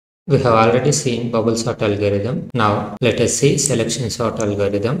We have already seen bubble sort algorithm. Now let us see selection sort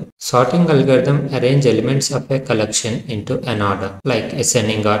algorithm. Sorting algorithm arrange elements of a collection into an order like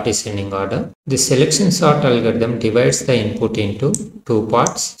ascending or descending order. The selection sort algorithm divides the input into two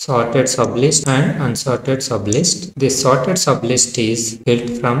parts, sorted sublist and unsorted sublist. The sorted sublist is built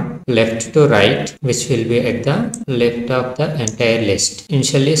from left to right, which will be at the left of the entire list.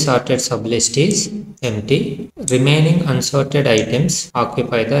 Initially sorted sublist is empty. Remaining unsorted items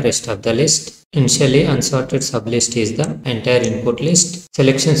occupy the rest of the list. Initially unsorted sublist is the entire input list.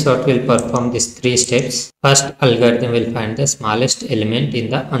 Selection sort will perform these three steps. First, algorithm will find the smallest element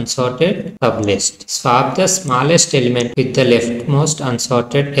in the unsorted sublist. Swap the smallest element with the leftmost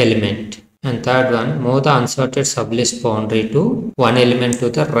unsorted element. And third one, move the unsorted sublist boundary to one element to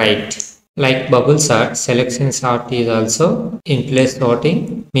the right. Like bubble sort, selection sort is also in place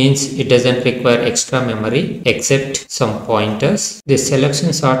sorting, means it doesn't require extra memory except some pointers. This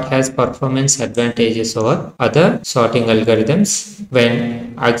selection sort has performance advantages over other sorting algorithms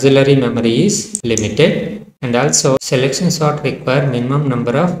when auxiliary memory is limited. And also selection sort require minimum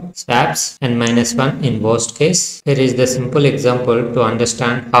number of swaps and -1 in worst case. Here is the simple example to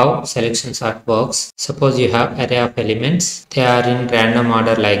understand how selection sort works. Suppose you have array of elements. They are in random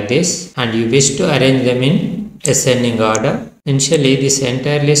order like this and you wish to arrange them in ascending order. Initially, this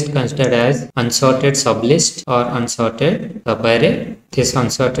entire list considered as unsorted sublist or unsorted subarray. This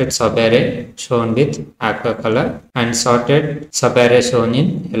unsorted subarray shown with aqua color and sorted subarray shown in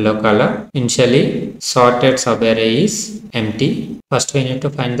yellow color. Initially, sorted subarray is empty. First, we need to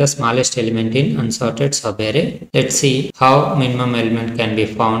find the smallest element in unsorted subarray. Let's see how minimum element can be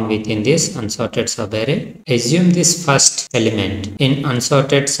found within this unsorted subarray. Assume this first element in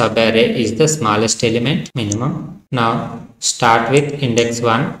unsorted subarray is the smallest element, minimum. Now, start with index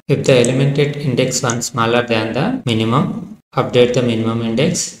 1. If the element at index 1 smaller than the minimum, update the minimum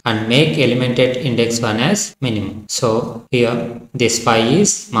index and make element at index 1 as minimum. So here this 5 is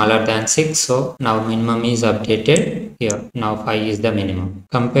smaller than 6. So now minimum is updated. Here now 5 is the minimum.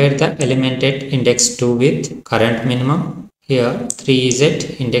 Compare the element at index 2 with current minimum. Here 3 is at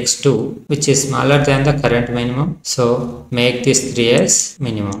index 2 which is smaller than the current minimum. So make this 3 as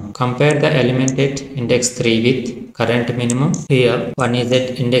minimum. Compare the element at index 3 with current minimum. Here 1 is at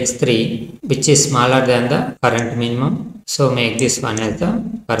index 3 which is smaller than the current minimum. So make this one as the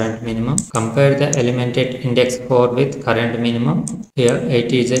current minimum. Compare the element at index 4 with current minimum. Here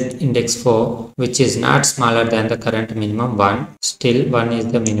 8 is at index 4 which is not smaller than the current minimum 1. Still 1 is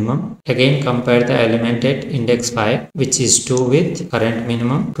the minimum. Again compare the element at index 5 which is 2 with current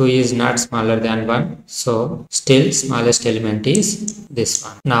minimum. 2 is not smaller than 1. So still smallest element is this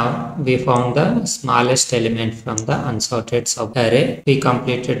one. Now we found the smallest element from the unsorted subarray. We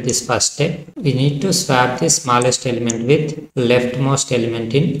completed this first step. We need to swap the smallest element with leftmost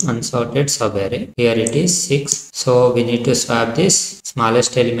element in unsorted subarray. Here it is 6. So we need to swap this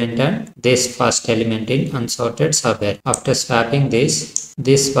smallest element and this first element in unsorted subarray. After swapping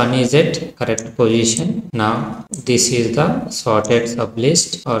this one is at correct position. Now this is the sorted sublist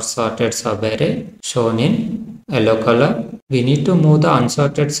or sorted subarray shown in yellow color. We need to move the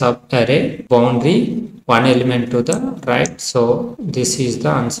unsorted subarray boundary one element to the right. So this is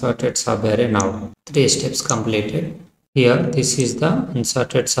the unsorted subarray now. 3 steps completed. Here this is the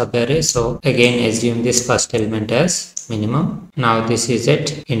unsorted subarray. So again assume this first element as minimum. Now this is at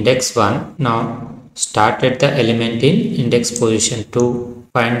index 1. Now start at the element in index position 2.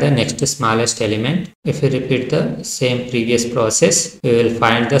 Find the next smallest element. If we repeat the same previous process, we will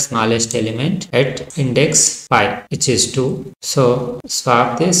find the smallest element at index 5 which is 2. So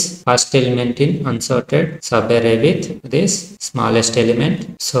swap this first element in unsorted subarray with this smallest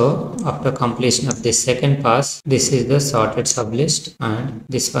element. So after completion of this second pass, this is the sorted sublist and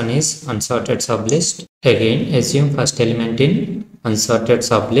this one is unsorted sublist. Again assume first element in unsorted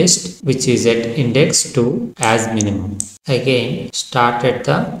sublist which is at index 2 as minimum. Again start at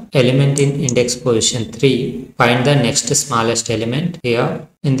the element in index position 3. Find the next smallest element. Here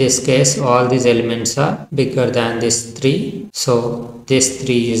in this case all these elements are bigger than this 3. So this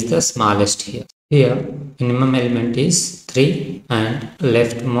 3 is the smallest here. Here minimum element is 3 and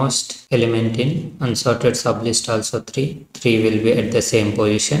leftmost element in unsorted sublist also 3. 3 will be at the same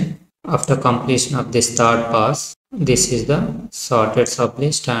position. After completion of this third pass, this is the sorted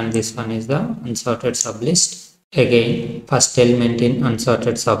sublist and this one is the unsorted sublist. Again, first element in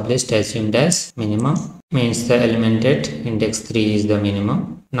unsorted sublist assumed as minimum. means the element at index 3 is the minimum.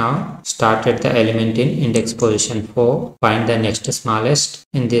 Now start at the element in index position 4, find the next smallest.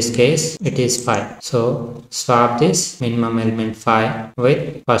 In this case it is 5. So swap this minimum element 5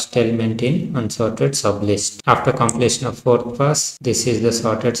 with first element in unsorted sublist. After completion of fourth pass, this is the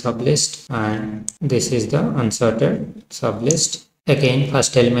sorted sublist and this is the unsorted sublist. Again,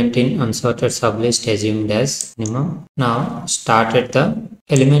 first element in unsorted sublist assumed as minimum. Now start at the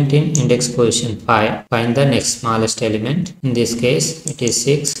element in index position 5. Find the next smallest element. In this case, it is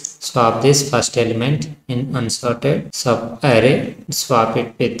 6. Swap this first element in unsorted sub-array. Swap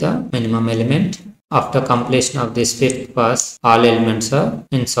it with the minimum element. After completion of this fifth pass, all elements are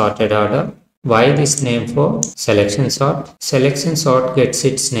in sorted order. Why this name for selection sort? Selection sort gets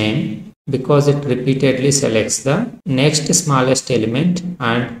its name because it repeatedly selects the next smallest element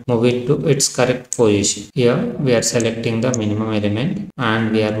and move it to its correct position. Here we are selecting the minimum element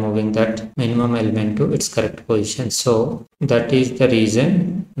and we are moving that minimum element to its correct position. So that is the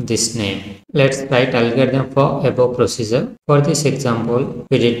reason this name. Let's write algorithm for above procedure. For this example,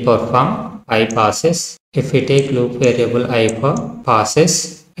 we did perform I passes. If we take loop variable I for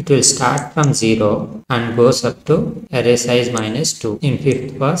passes, it will start from 0 and goes up to array size -2. In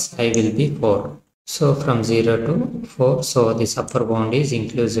fifth pass, I will be 4. So from 0 to 4, so this upper bound is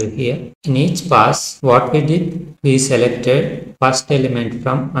inclusive here. In each pass, what we did, we selected first element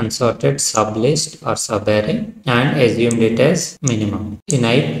from unsorted sublist or subarray and assumed it as minimum. In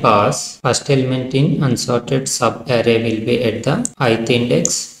ith pass, first element in unsorted subarray will be at the ith index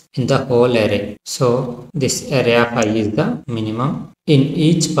in the whole array. So this array of I is the minimum. In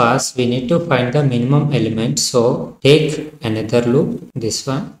each pass, we need to find the minimum element. So take another loop, this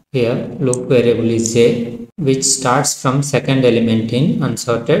one. Here loop variable is j, which starts from second element in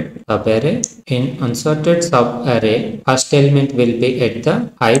unsorted subarray. In unsorted subarray, first element will be at the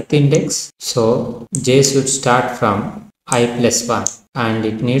ith index. So j should start from I plus 1 and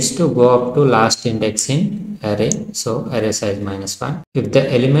it needs to go up to last index in array. So array size -1. If the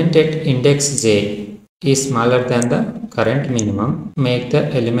element at index j is smaller than the current minimum, make the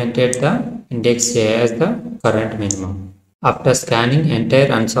element at the index j as the current minimum. After scanning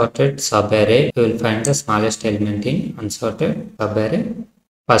entire unsorted subarray, you will find the smallest element in unsorted subarray.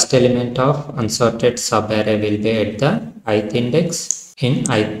 First element of unsorted subarray will be at the ith index in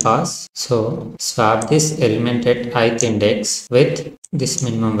ith pass. So swap this element at ith index with this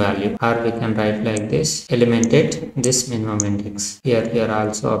minimum value, or we can write like this, element at this minimum index. Here we are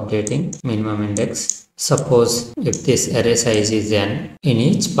also updating minimum index. Suppose if this array size is n, in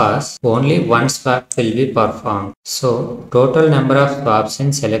each pass only one swap will be performed. So total number of swaps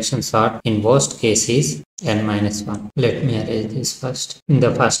in selection sort in most cases n-1. Let me arrange this first. In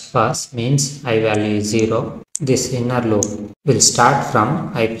the first pass means I value is 0. This inner loop will start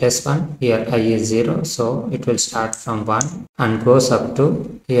from I plus 1. Here I is 0. So it will start from 1 and goes up to,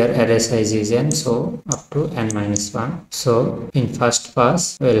 here array size is n. So up to n-1. So in first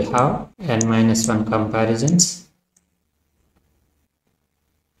pass we will have n-1 comparisons.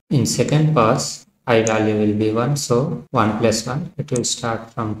 In second pass I value will be 1. So 1 plus 1. It will start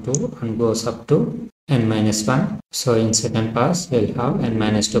from 2 and goes up to n-1. So in second pass we will have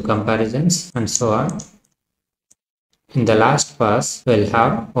n-2 comparisons and so on. In the last pass we will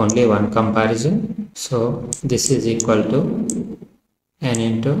have only one comparison. So this is equal to n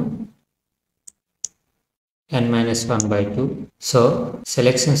into n-1 by 2. So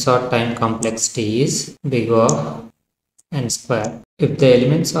selection sort time complexity is big O of n square. If the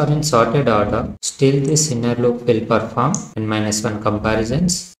elements are in sorted order, still this inner loop will perform n-1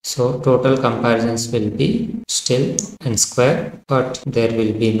 comparisons. So total comparisons will be still n square, but there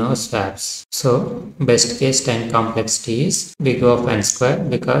will be no swaps. So best case time complexity is big O of n square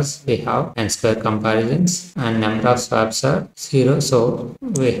because we have n square comparisons and number of swaps are 0. So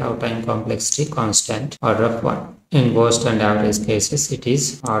we have time complexity constant, order of 1. In worst and average cases, it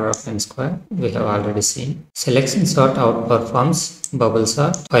is order of n square. We have already seen. Selection sort outperforms bubble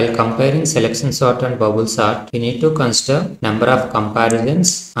sort. While comparing selection sort and bubble sort, we need to consider number of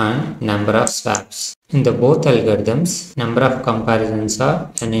comparisons and number of swaps. In the both algorithms, number of comparisons are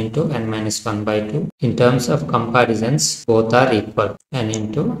n into n-1 by 2. In terms of comparisons, both are equal, n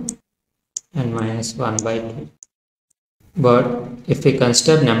into n-1 by 2. But if we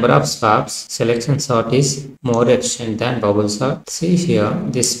consider number of swaps, selection sort is more efficient than bubble sort. See here,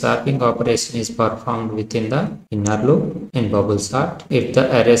 this swapping operation is performed within the inner loop in bubble sort. If the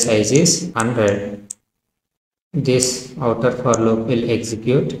array size is 100, this outer for loop will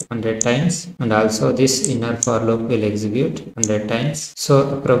execute 100 times and also this inner for loop will execute 100 times.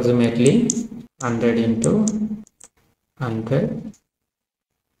 So approximately 100 into 100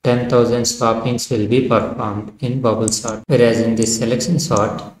 10,000 swappings will be performed in bubble sort. Whereas in this selection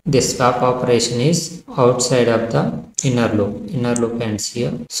sort, this swap operation is outside of the inner loop. Inner loop ends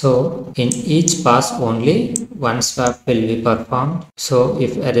here. So in each pass only one swap will be performed. So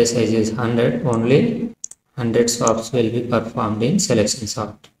if array size is 100, only 100 swaps will be performed in selection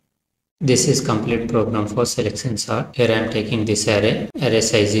sort. This is complete program for selection sort. Here I am taking this array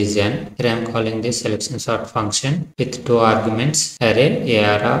size is n. Here I am calling this selection sort function with two arguments, array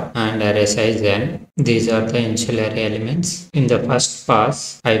arr and array size n. These are the initial array elements. In the first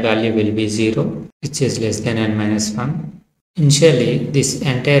pass, I value will be 0, which is less than n minus 1. Initially, this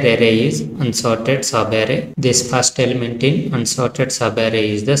entire array is unsorted subarray. This first element in unsorted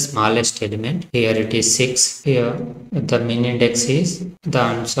subarray is the smallest element. Here it is 6. Here the min index is the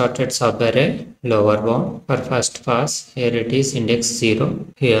unsorted subarray lower bound. For first pass, here it is index 0.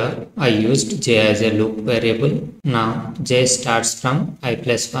 Here I used j as a loop variable. Now j starts from I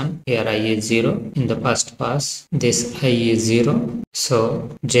plus 1. Here I is 0. In the first pass, this I is 0. So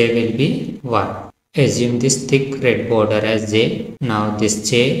j will be 1. Assume this thick red border as j. Now this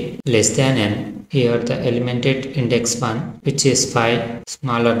j less than n. Here the element at index 1, which is 5,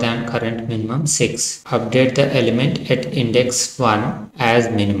 smaller than current minimum 6. Update the element at index 1 as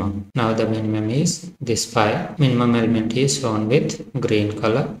minimum. Now the minimum is this 5. Minimum element is shown with green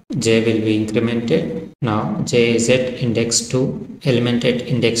color. J will be incremented. Now j is at index 2. Element at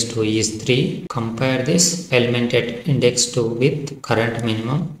index 2 is 3. Compare this element at index 2 with current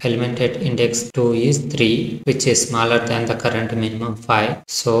minimum. Element at index 2 is 3, which is smaller than the current minimum 5.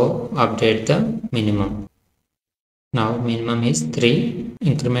 So update the minimum. Now minimum is 3.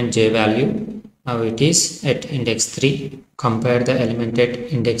 Increment j value. Now it is at index 3. Compare the element at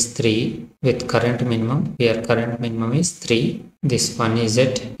index 3 with current minimum. Here current minimum is 3. This one is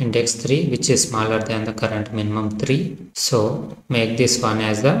at index 3, which is smaller than the current minimum 3. So make this one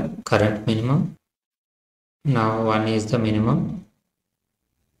as the current minimum. Now 1 is the minimum.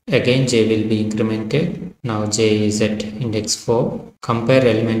 Again j will be incremented. Now j is at index 4. Compare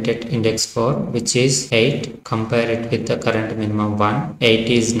element at index 4, which is 8. Compare it with the current minimum 1. 8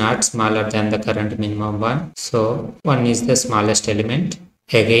 is not smaller than the current minimum 1. So 1 is the smallest element.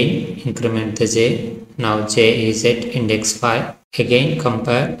 Again increment the j. Now j is at index 5. Again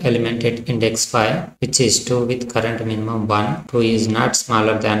compare element at index 5, which is 2 with current minimum 1. 2 is not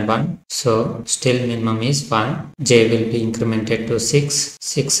smaller than 1. So still minimum is 1. J will be incremented to 6.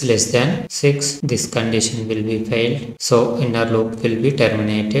 6 less than 6. This condition will be failed. So inner loop will be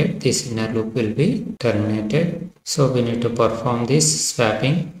terminated. This inner loop will be terminated. So we need to perform this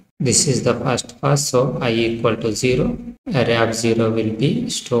swapping. This is the first pass. So I equal to 0. Array of 0 will be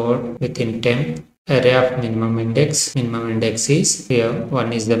stored within temp. Array of minimum index. Minimum index is here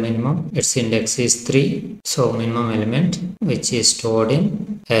 1 is the minimum. Its index is 3. So minimum element which is stored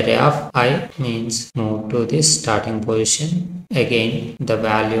in array of I means move to this starting position. Again the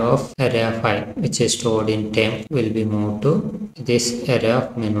value of array of I which is stored in temp will be moved to this array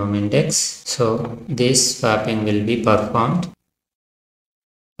of minimum index. So this swapping will be performed.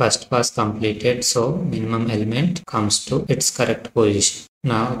 First pass completed, so minimum element comes to its correct position.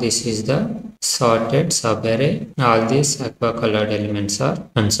 Now this is the sorted subarray. All these aqua colored elements are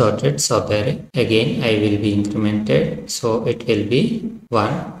unsorted subarray. Again I will be incremented, so it will be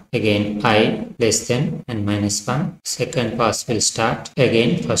 1. Again I less than n minus 1. Second pass will start.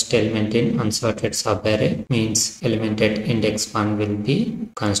 Again first element in unsorted subarray means element at index 1 will be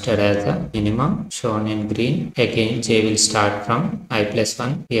considered as the minimum shown in green. Again j will start from I plus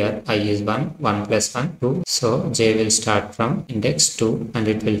 1. Here I is 1. 1 plus 1 2. So j will start from index 2 and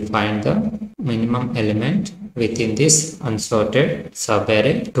it will find the minimum element within this unsorted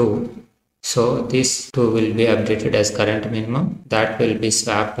subarray 2. So this 2 will be updated as current minimum. That will be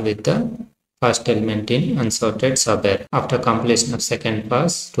swapped with the first element in unsorted subarray. After completion of second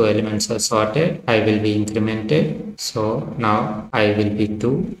pass, 2 elements are sorted. I will be incremented. So now I will be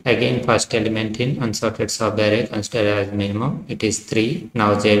 2. Again first element in unsorted subarray considered as minimum. It is 3.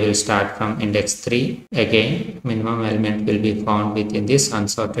 Now j will start from index 3. Again minimum element will be found within this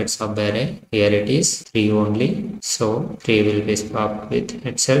unsorted subarray. Here it is 3 only. So 3 will be swapped with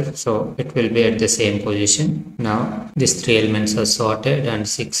itself. So it will be at the same position. Now these 3 elements are sorted and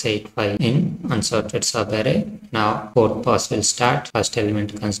 6, 8, 5 in unsorted subarray. Now fourth pass will start. First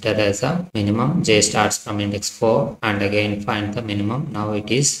element considered as a minimum. J starts from index 4 and again find the minimum. Now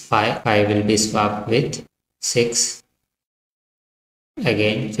it is 5. 5 will be swapped with 6.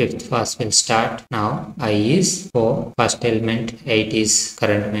 Again, fifth pass will start. Now I is 4. First element 8 is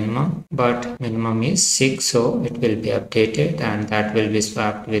current minimum, but minimum is 6, so it will be updated and that will be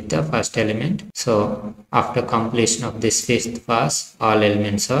swapped with the first element. So after completion of this fifth pass, all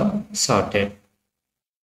elements are sorted.